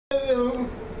So,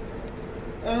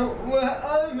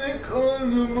 well, I'm at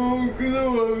Carnival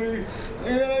Glory,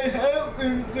 and I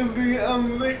happen to be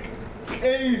on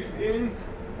vacation,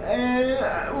 and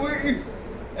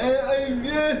I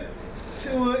just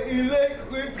saw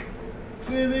Electric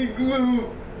City Group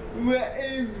with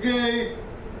AJ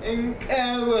and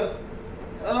Kara.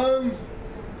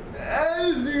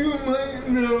 As you might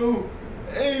know,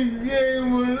 AJ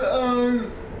was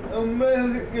on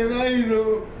American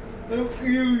Idol a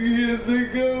few years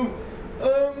ago.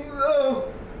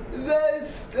 So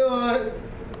let's start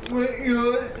with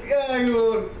your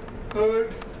childhood.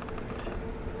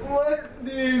 What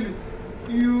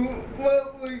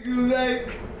were you like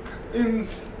in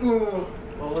school?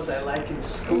 What was I like in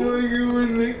school? Were you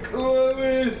in the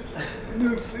chorus,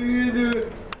 the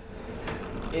theater?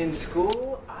 In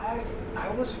school, I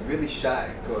was really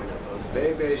shy growing up. I was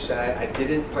very, very shy. I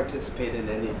didn't participate in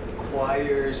any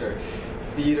choirs or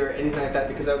theater or anything like that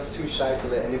because I was too shy to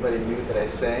let anybody knew that I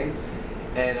sang.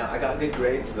 And I got good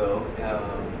grades though.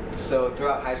 So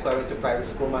throughout high school, I went to private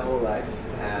school my whole life.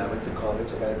 I went to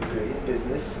college, I got a degree in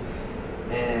business.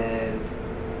 And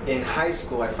in high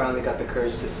school, I finally got the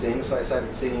courage to sing, so I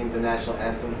started singing the national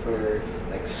anthem for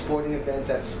like sporting events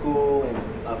at school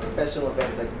and professional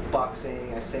events like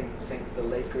boxing. I sang for the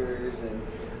Lakers and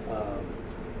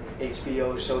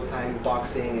HBO, Showtime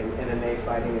boxing and MMA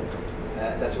fighting.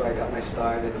 That's where I got my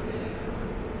start.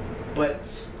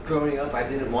 But growing up, I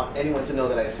didn't want anyone to know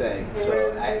that I sang, so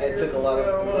it took a lot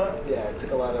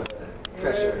of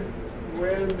pressure.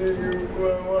 Where did you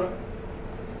grow up?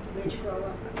 Where'd you grow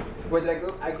up? Where did I grow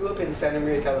up? I grew up in Santa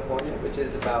Maria, California, which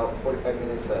is about 45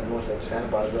 minutes north of Santa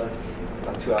Barbara,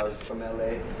 about 2 hours from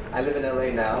LA. I live in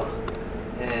LA now,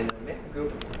 and I grew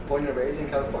up, born and raised in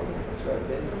California. That's where I've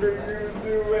been. Did you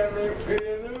do any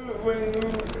theater when you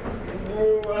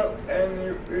grew up?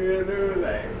 Any theater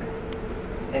like?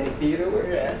 Any theater work?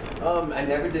 Yeah. I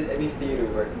never did any theater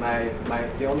work.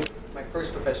 My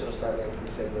first professional start, like you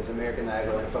said, was American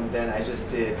Idol, and from then I just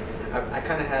did. I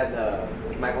kind of had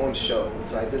my own show,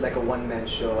 so I did like a one-man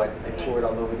show. I toured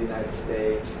all over the United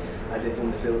States. I lived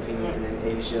in the Philippines and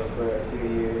in Asia for a few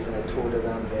years, and I toured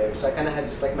around there. So I kind of had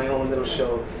just like my own little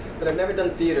show. But I've never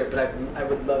done theater, but I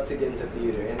would love to get into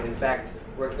theater. And in fact,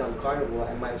 working on Carnival,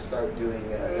 I might start doing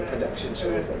the production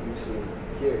shows that you've seen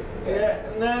here. Yeah.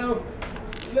 Now.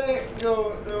 Let's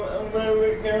go to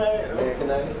American Idol. American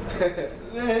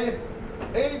Idol?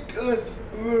 Take us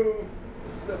through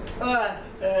the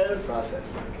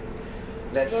process.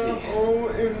 Let's see. The whole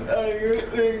entire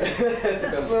thing.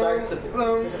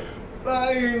 From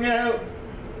finding out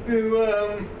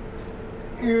to,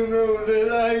 the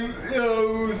live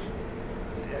shows,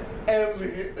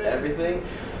 everything. Everything?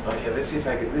 Okay, let's see if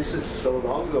I can. This was so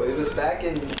long ago. It was back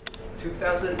in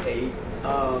 2008.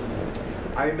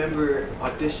 I remember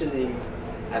auditioning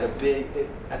at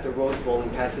the Rose Bowl in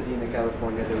Pasadena,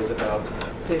 California. There was about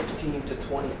 15 to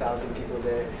 20,000 people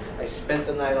there. I spent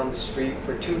the night on the street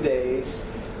for 2 days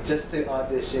just to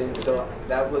audition. So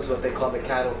that was what they call the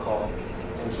cattle call.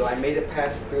 And so I made it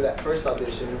past through that first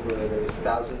audition where there was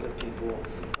thousands of people.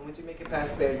 And once you make it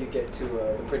past there, you get to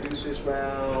the producers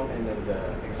round and then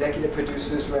the executive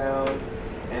producers round.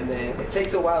 And then it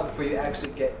takes a while before you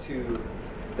actually get to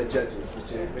the judges,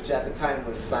 which at the time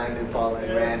was Simon, Paula,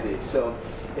 and Randy. So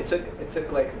it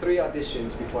took like 3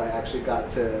 auditions before I actually got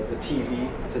to the TV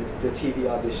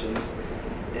auditions,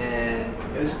 and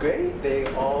it was great. They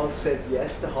all said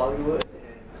yes to Hollywood,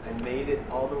 and I made it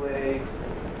all the way.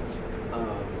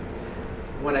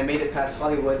 When I made it past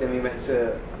Hollywood, then we went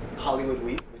to Hollywood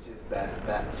Week, which is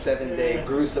that 7-day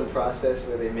gruesome process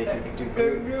where they make you do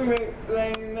Could you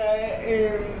explain that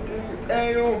in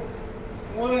detail?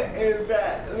 What is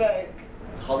that like?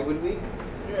 Hollywood Week?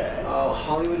 Yeah. Oh,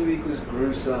 Hollywood Week was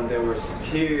gruesome. There was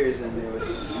tears and there was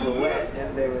sweat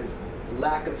and there was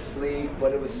lack of sleep,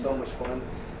 but it was so much fun.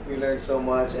 We learned so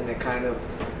much, and it kind of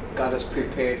got us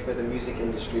prepared for the music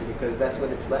industry because that's what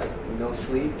it's like. No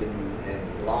sleep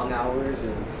and long hours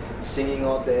and singing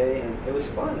all day, and it was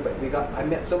fun. But I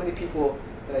met so many people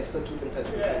that I still keep in touch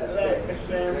with to this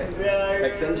day.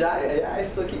 Like Sanjaya, yeah, I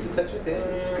still keep in touch with him.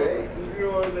 It's great.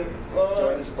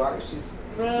 Jordan Sparks, she's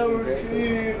doing great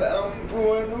things.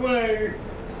 Broadway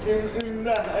in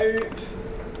the Heights.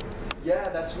 Yeah,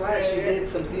 that's right. She did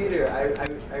some theater.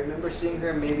 I remember seeing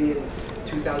her maybe in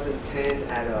 2010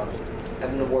 at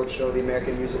an award show, the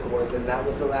American Music Awards, and that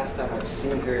was the last time I've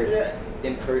seen her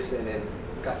in person and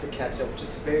got to catch up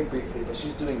just very briefly. But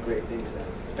she's doing great things now.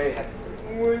 Very happy for her.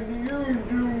 Would you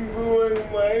do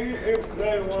Broadway if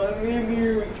they wanted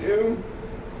you to?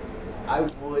 I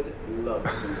would love to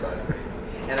do Broadway.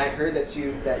 And I heard that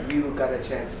you got a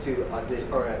chance to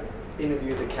audition or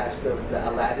interview the cast of the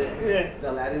Aladdin, Yeah.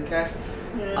 the Aladdin cast.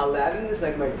 Yeah. Aladdin is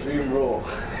like my dream role.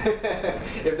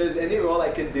 If there's any role I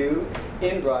could do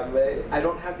in Broadway, I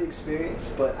don't have the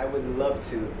experience, but I would love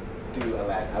to do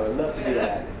Aladdin. I would love to do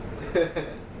Aladdin.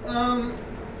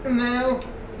 Now,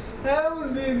 how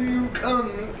did you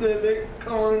come to the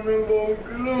Carnival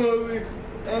Glory,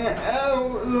 and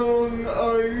how long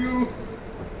are you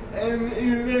an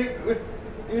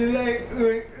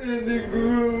electricity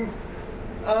group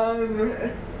on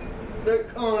the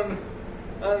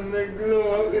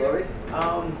Glory? Glory?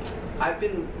 I've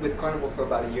been with Carnival for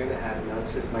about 1.5 years now.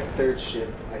 This is my 3rd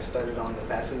ship. I started on the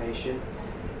Fascination.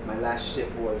 My last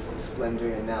ship was the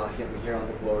Splendor, and now I'm here on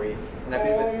the Glory. And I've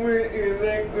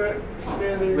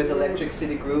been with Electric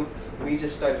City Group. We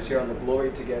just started here on the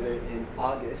Glory together in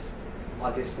August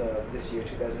of this year,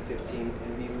 2015,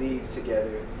 and we leave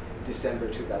together December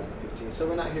 2015. So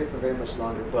we're not here for very much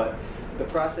longer, but the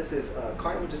process is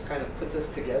Carnival just kind of puts us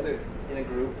together in a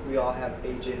group. We all have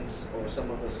agents, or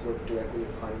some of us work directly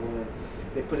with Carnival, and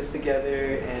they put us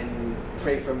together and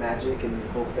pray for magic and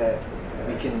hope that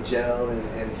we can gel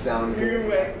and sound good.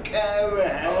 You and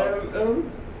Cara.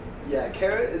 Yeah,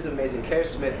 Kara is amazing. Kara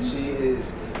Smith, she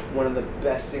is one of the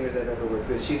best singers I've ever worked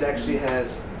with. She's actually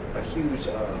has a huge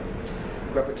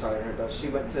repertoire in her belt. She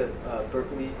went to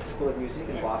Berklee School of Music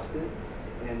in Boston,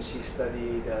 and she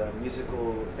studied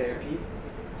musical therapy.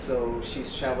 So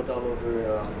she's traveled all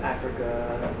over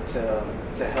Africa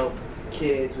to help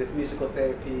kids with musical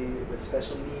therapy with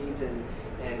special needs, and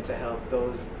to help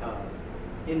those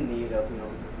in need of,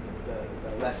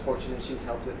 the less fortunate. She's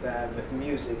helped with that, with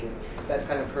music, and that's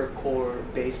kind of her core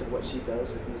base of what she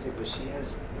does with music. But she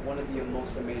has one of the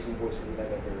most amazing voices that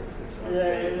I've ever heard. So I'm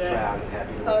very proud and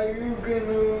happy to work. Are you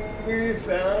gonna be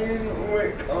signed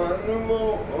with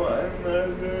Carnival or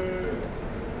another?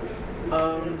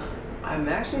 I'm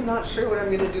actually not sure what I'm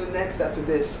gonna do next after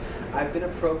this. I've been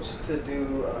approached to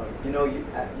do, you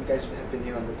guys have been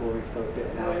here on the Glory for a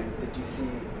bit now. Yeah. And did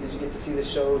you get to see the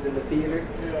shows in the theater,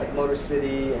 Yeah. like Motor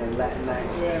City and Latin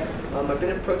Nights? Yeah. I've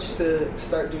been approached to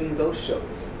start doing those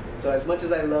shows. So as much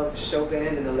as I love show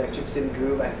band and Electric City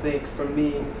Groove, I think for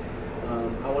me,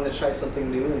 I want to try something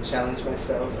new and challenge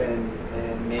myself, and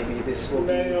maybe this will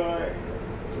be.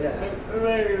 Yeah.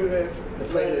 The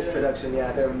playlist production,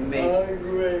 yeah, they're amazing.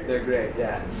 Great. They're great,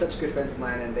 yeah. Such good friends of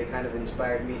mine, and they kind of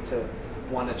inspired me to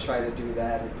want to try to do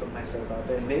that and put myself out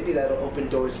there. And maybe that'll open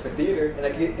doors for theater, and I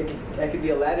could be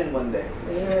Aladdin one day.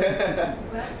 Yeah.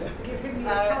 Well, give him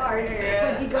your card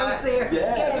when he goes there.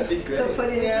 Yeah, that'd be great. They'll put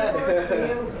it in the door for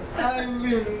you. I've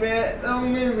been there so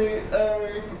many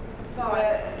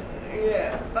times.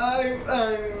 Yeah,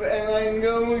 and I'm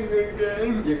going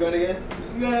again. You're going again?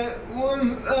 That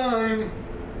one time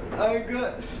I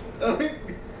got stuck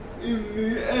in the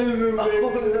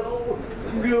elevator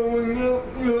going up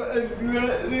to a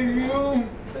dressing room,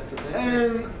 That's amazing.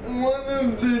 and one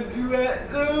of the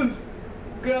dressers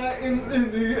got into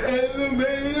the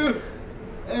elevator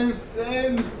and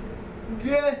said,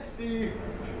 "Jesse,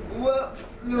 what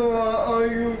floor are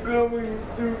you going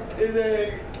to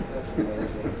today?" That's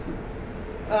amazing.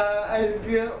 I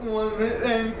just want to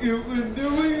thank you for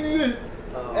doing this.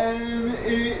 Oh. And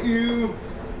if you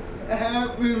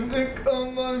happen to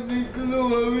come on the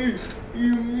Glory,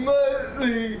 you must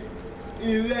be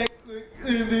Electric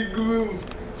City Group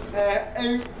at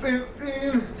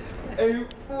 8:15,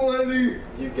 8:40,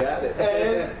 You got it.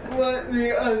 and what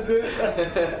the other,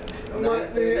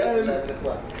 11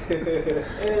 o'clock.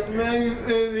 and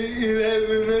 9:30,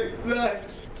 11 o'clock.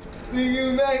 See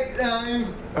you next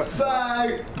time.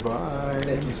 Bye. Bye.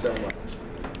 Thank you so much.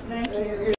 Thank you.